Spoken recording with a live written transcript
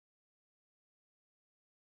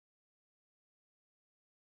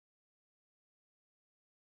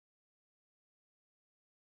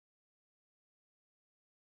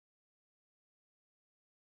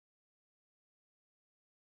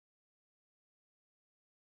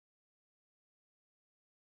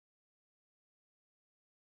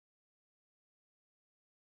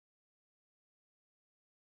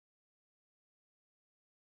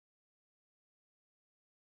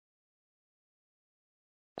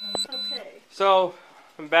So,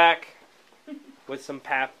 I'm back with some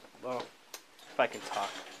well, if I can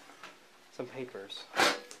talk, some papers.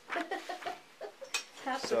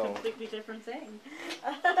 That's So, a completely different thing.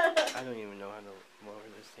 I don't even know how to lower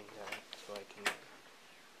this thing down so I can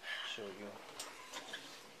show you.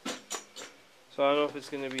 So I don't know if it's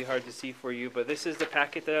going to be hard to see for you, but this is the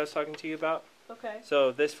packet that I was talking to you about. Okay.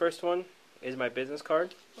 So this first one is my business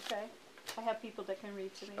card. Okay. I have people that can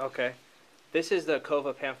read to me. Okay. This is the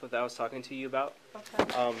COVA pamphlet that I was talking to you about.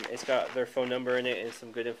 Okay. It's got their phone number in it and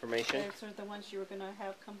some good information. Those are the ones you were going to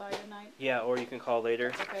have come by tonight? Yeah, or you can call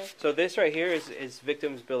later. Okay. So this right here is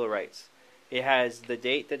Victim's Bill of Rights. It has the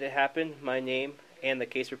date that it happened, my name, and the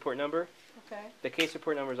case report number. Okay. The case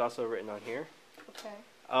report number is also written on here. Okay.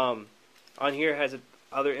 On here has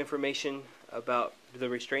other information about the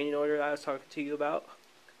restraining order that I was talking to you about.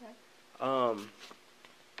 Okay.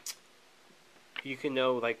 You can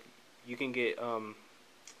know, like, you can get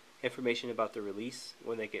information about the release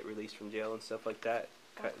when they get released from jail and stuff like that.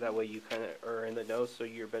 Okay. That way you kind of are in the know, so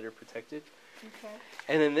you're better protected. Okay.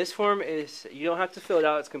 And then this form is, you don't have to fill it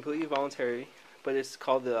out, it's completely voluntary, but it's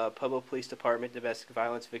called the Pueblo Police Department Domestic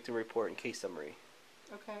Violence Victim Report and Case Summary.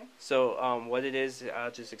 Okay. So what it is, I'll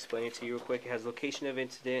just explain it to you real quick. It has location of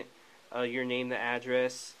incident, your name, the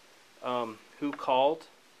address, who called,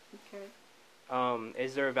 Okay.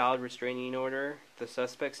 is there a valid restraining order, the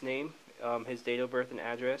suspect's name, his date of birth and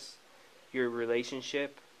address, your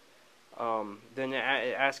relationship. Then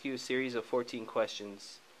it asks you a series of 14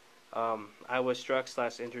 questions. I was struck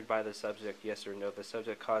 / injured by the subject, yes or no. The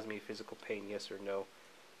subject caused me physical pain, yes or no.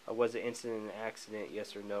 Was the incident an accident,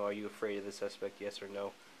 yes or no. Are you afraid of the suspect, yes or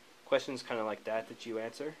no. Questions kind of like that you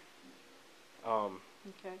answer.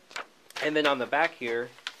 Okay. And then on the back here,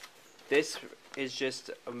 this is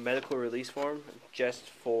just a medical release form just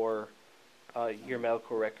for your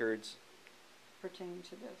medical records. Pertaining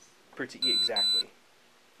to this. Exactly.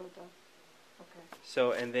 Photo. Okay.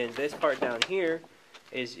 So, and then this part down here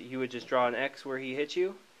is you would just draw an X where he hit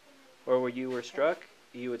you, or where you were struck.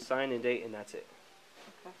 You would sign and date, and that's it.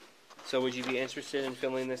 Okay. So, would you be interested in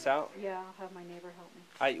filling this out? Yeah, I'll have my neighbor help me.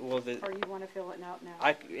 Or you want to fill it out now?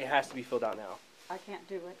 It has to be filled out now. I can't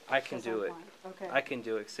do it. I can do it. Okay. I can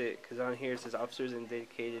do it. Because on here it says officers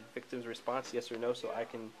indicated victim's response, yes or no. So I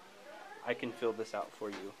can fill this out for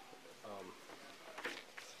you.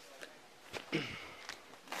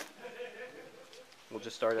 We'll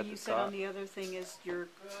just start at the top. You said on the other thing is your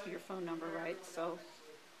phone number, right? So.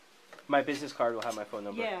 My business card will have my phone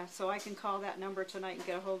number. Yeah, so I can call that number tonight and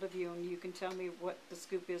get a hold of you, and you can tell me what the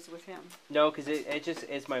scoop is with him. No, because it just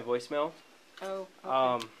is my voicemail. Oh.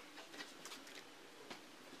 Okay.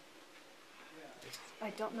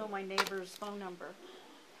 I don't know my neighbor's phone number,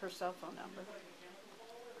 her cell phone number.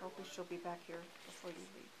 Hopefully she'll be back here before you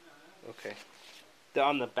leave. Okay.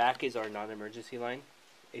 On the back is our non-emergency line.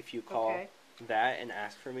 If you call that and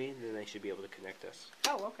ask for me, then they should be able to connect us.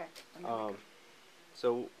 Oh, okay.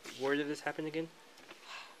 So where did this happen again?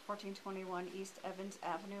 1421 East Evans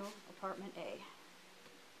Avenue, Apartment A.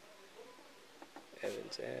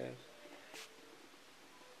 Evans Ave,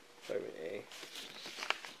 Apartment A.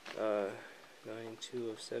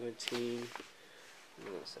 9/2 of 17. I'm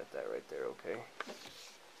gonna set that right there. Okay.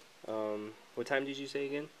 What time did you say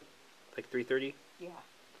again? Like 3:30? Yeah.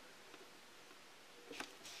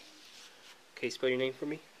 Okay, spell your name for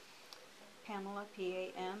me. Pamela,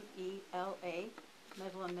 Pamela.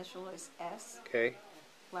 Middle initial is S. Okay.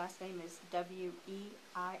 Last name is Weir.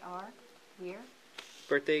 Weir.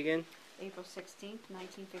 Birthday again? April 16th,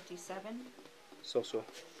 1957. Social.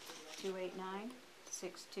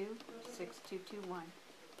 289-62-6221.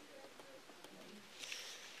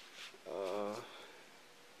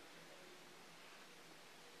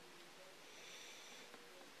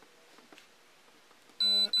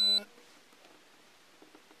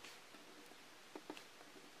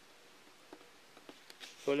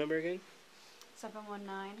 Phone number again?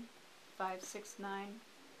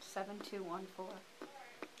 719-569-7214.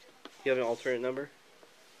 You have an alternate number?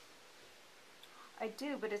 I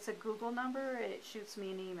do, but it's a Google number. It shoots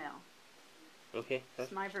me an email. Okay.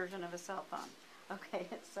 It's my version of a cell phone. Okay,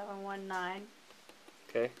 it's 719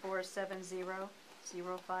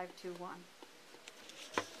 470-0521.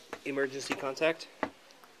 Emergency contact?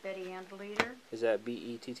 Betty Andeleader. Is that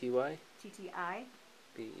B-E-T-T-Y? TTI.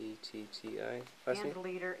 B-E-T-T-I. Last name?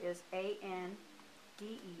 Andeleader is ANDERLITER.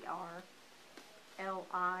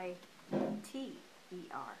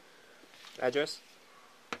 Address?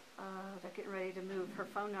 They're getting ready to move. Her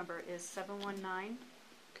phone number is 719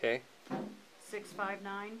 Okay.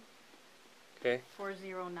 659 Okay.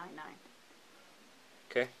 4099.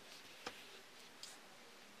 Okay.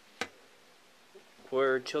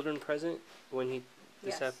 Were children present when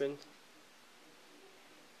this Yes. happened?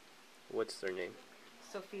 What's their name?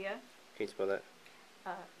 Sophia, Can you spell that?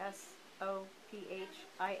 Sophia.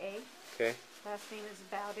 Okay. Last name is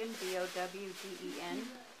Bowden, Bowden.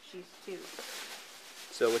 She's 2.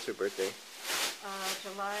 So what's her birthday?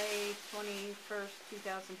 July 21st,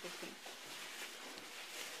 2015.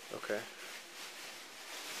 Okay.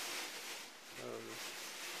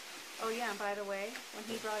 Oh yeah, and by the way, when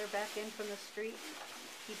he brought her back in from the street,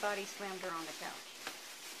 he body slammed her on the couch.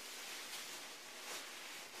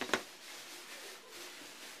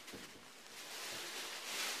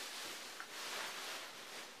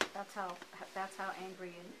 That's how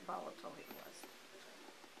angry and volatile he was.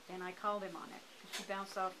 And I called him on it. She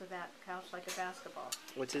bounced off of that couch like a basketball.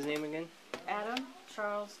 What's his name again? Adam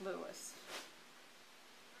Charles Lewis.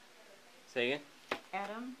 Say again?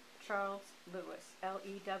 Adam Charles Lewis.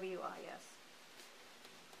 Lewis.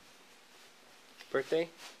 Birthday?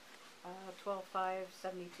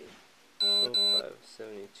 12/5/72.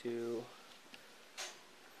 12/5/72.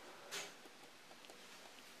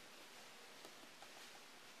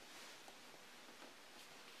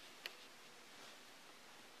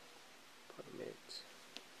 Apartment.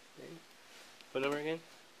 Name. Phone number again?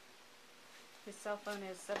 His cell phone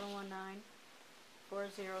is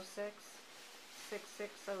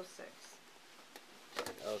 719-406-6606.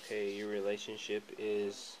 Okay, your relationship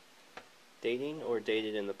is dating or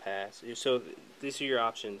dated in the past. So these are your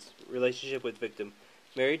options. Relationship with victim.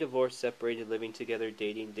 Married, divorced, separated, living together,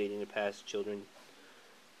 dating in the past, children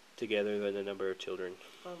together, and a number of children.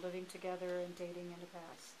 Well, living together and dating in the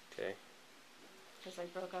past. Okay. Because I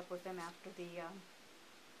broke up with him after the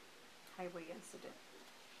highway incident.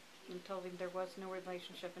 And told him there was no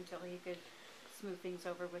relationship until he could smooth things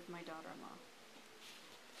over with my daughter-in-law.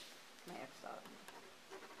 My ex-daughter-in-law.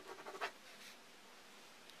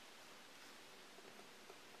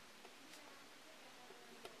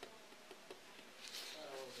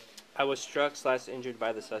 I was struck/injured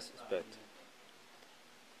by the suspect.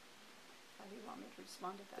 How do you want me to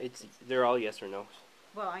respond to that? They're all yes or no.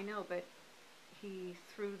 Well, I know, but he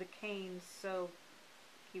threw the cane, so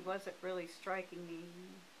he wasn't really striking me.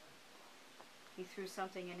 He threw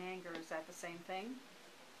something in anger. Is that the same thing?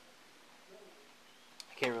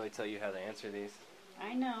 I can't really tell you how to answer these.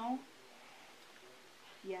 I know.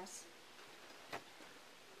 Yes.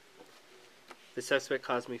 The suspect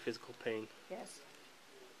caused me physical pain. Yes.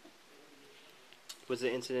 Was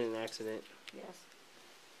the incident an accident? Yes.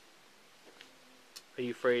 Are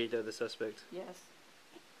you afraid of the suspect? Yes.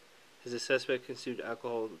 Has the suspect consumed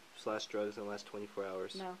alcohol/drugs in the last 24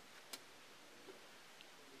 hours? No.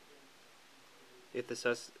 Is the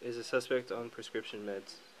suspect on prescription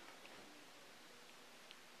meds?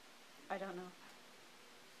 I don't know.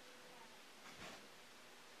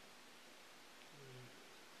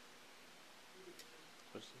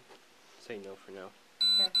 Say no for now.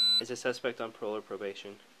 Okay. Is the suspect on parole or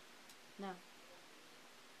probation? No.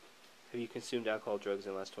 Have you consumed alcohol, drugs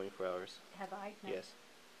in the last 24 hours? Have I? No. Yes.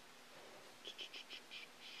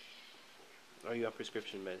 Are you on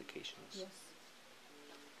prescription medications? Yes.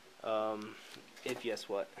 If yes,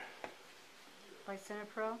 what?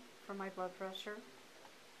 Lisinopril for my blood pressure.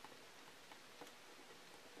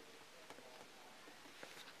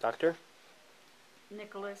 Doctor?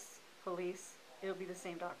 Nicholas, police. It'll be the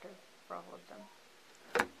same doctor for all of them.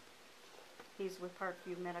 He's with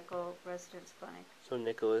Parkview Medical Residence Clinic. So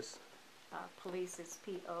Nicholas. Police is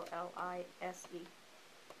Polise.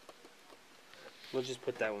 We'll just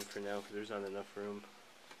put that one for now because there's not enough room.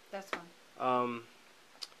 That's fine.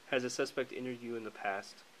 Has the suspect injured you in the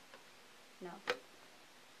past? No.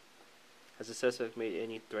 Has the suspect made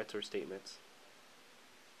any threats or statements?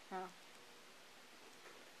 No.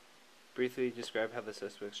 Briefly describe how the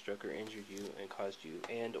suspect struck or injured you and caused you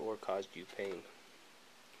pain.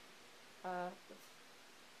 Okay, how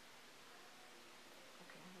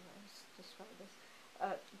do I describe this?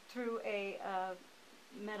 Threw a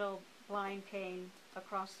metal blind cane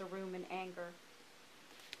across the room in anger.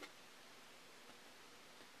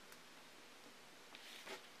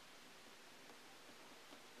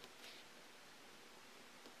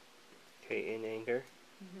 Okay, in anger.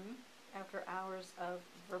 Mm-hmm. After hours of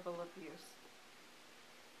verbal abuse.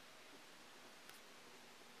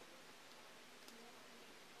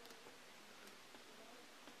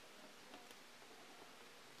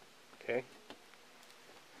 Okay.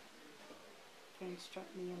 Cane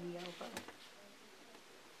struck me in the elbow.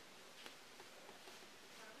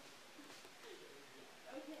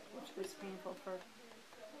 Which was painful for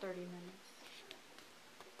 30 minutes.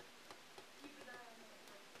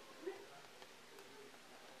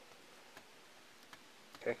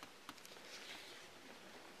 Okay.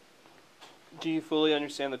 Do you fully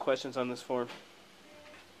understand the questions on this form?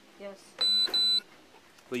 Yes.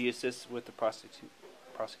 Will you assist with the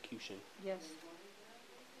prosecution? Yes.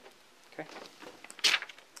 Okay.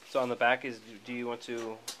 So on the back is, do you want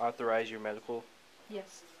to authorize your medical?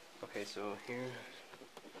 Yes. Okay, so here.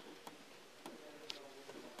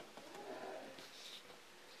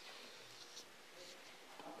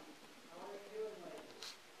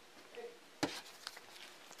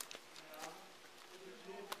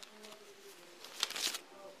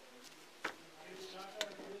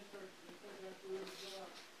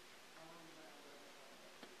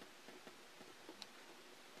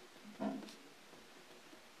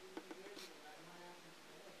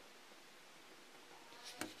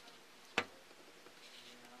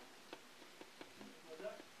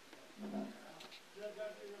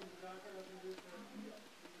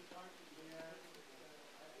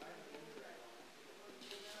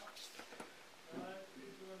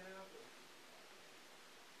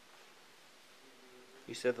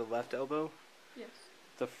 You said the left elbow? Yes.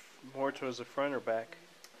 The more towards the front or back?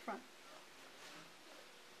 Front.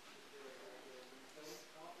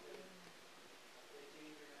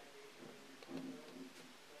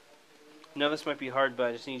 Now this might be hard, but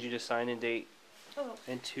I just need you to sign and date Oh.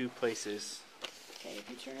 in 2 places. Okay, if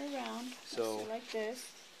you turn it around, So like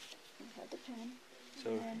this, you have the pen.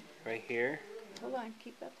 So right here. Hold on,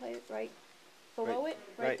 keep that plate right below it,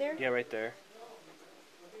 right there. Yeah, right there.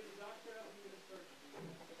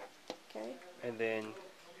 Okay. And then.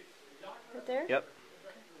 Right there. Yep.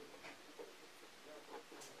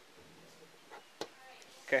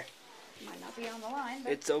 Okay. Might not be on the line,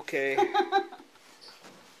 but It's okay.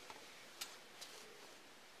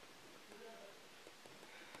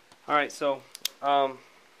 All right, so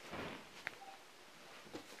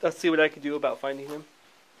let's see what I can do about finding him.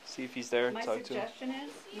 See if he's there. my Talk to him. suggestion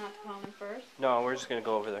is not to call him first. No, we're just gonna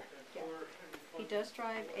go over there. Yeah. He does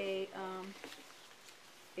drive a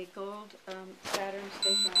gold Saturn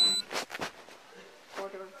station wagon.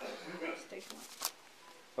 4-door station wagon.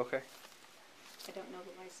 Okay, I don't know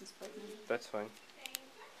the license plate number. that's fine.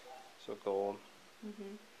 So gold.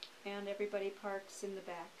 Mhm. And everybody parks in the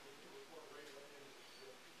back.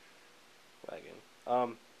 Wagon.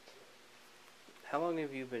 How long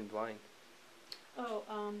have you been blind? Oh,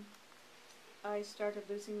 I started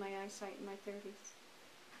losing my eyesight in my 30s.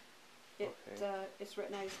 It's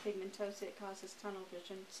retinitis pigmentosa. It causes tunnel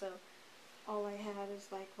vision. So all I have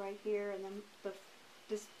is like right here, and then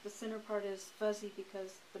the center part is fuzzy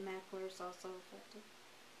because the macula is also affected.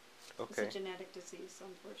 Okay. It's a genetic disease,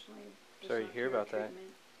 unfortunately. Sorry to hear about that.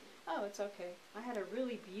 Oh, it's okay. I had a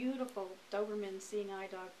really beautiful Doberman seeing eye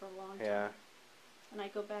dog for a long time. Yeah. And I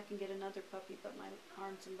go back and get another puppy, but my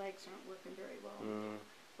arms and legs aren't working very well. Mm.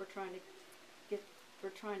 We're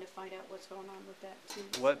trying to find out what's going on with that too.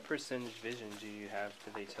 What percentage vision do you have?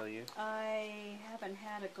 Did they tell you? I haven't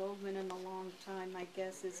had a Goldman in a long time. My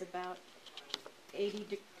guess is about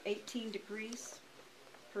 18 degrees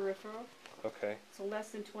peripheral. Okay. So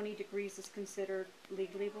less than 20 degrees is considered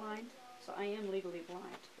legally blind. So I am legally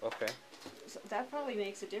blind. Okay. So that probably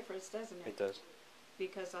makes a difference, doesn't it? It does.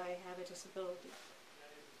 Because I have a disability,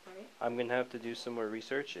 right? I'm gonna have to do some more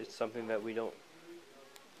research. It's something that we don't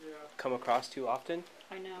come across too often.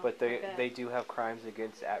 I know. But they do have crimes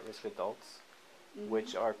against at-risk adults,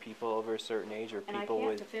 which are people over a certain age or and people I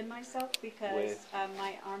can't with. defend myself because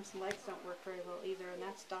my arms and legs don't work very well either, and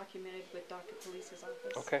that's documented with Dr. Police's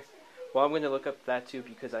office. Okay. Well, I'm going to look up that too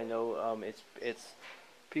because I know it's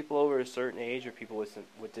people over a certain age or people with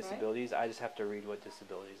disabilities. Right. I just have to read what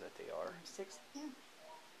disabilities that they are. 6. Yeah.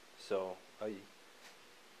 So I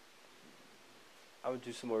would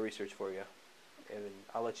do some more research for you, and then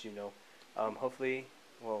I'll let you know. Hopefully,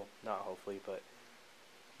 well, not hopefully, but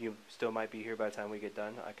you still might be here by the time we get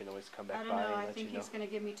done. I can always come back by and let you know. I think he's going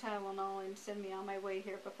to give me Tylenol and send me on my way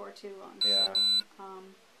here before too long. Yeah. So,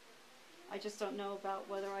 I just don't know about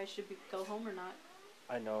whether I should go home or not.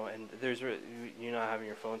 I know, and you not having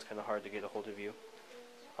your phone's kind of hard to get a hold of you.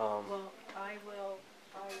 Well, I will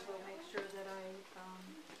make sure that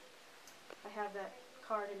I have that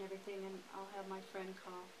card and everything, and I'll have my friend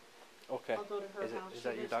call. Okay. I'll go to her house. Is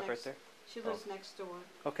that your doc right there? She lives next door.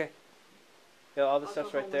 Okay. Yeah, all the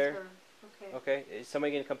stuff's right there. Okay. Okay. Is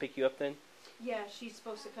somebody gonna come pick you up then? Yeah, she's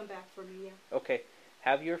supposed to come back for me. Yeah. Okay.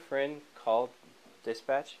 Have your friend call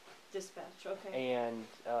dispatch. Dispatch. Okay. And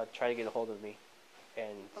try to get a hold of me,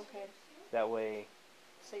 and okay. That way.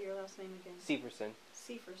 Say your last name again. Severson.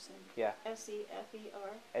 Severson. Yeah. S-E-F-E-R.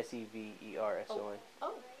 S-E-V-E-R-S-O-N.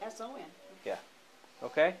 Oh, S-O-N. Yeah.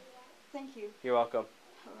 Okay. Thank you. You're welcome.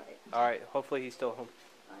 All right. All right. Hopefully he's still home.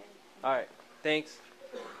 All right. Thanks.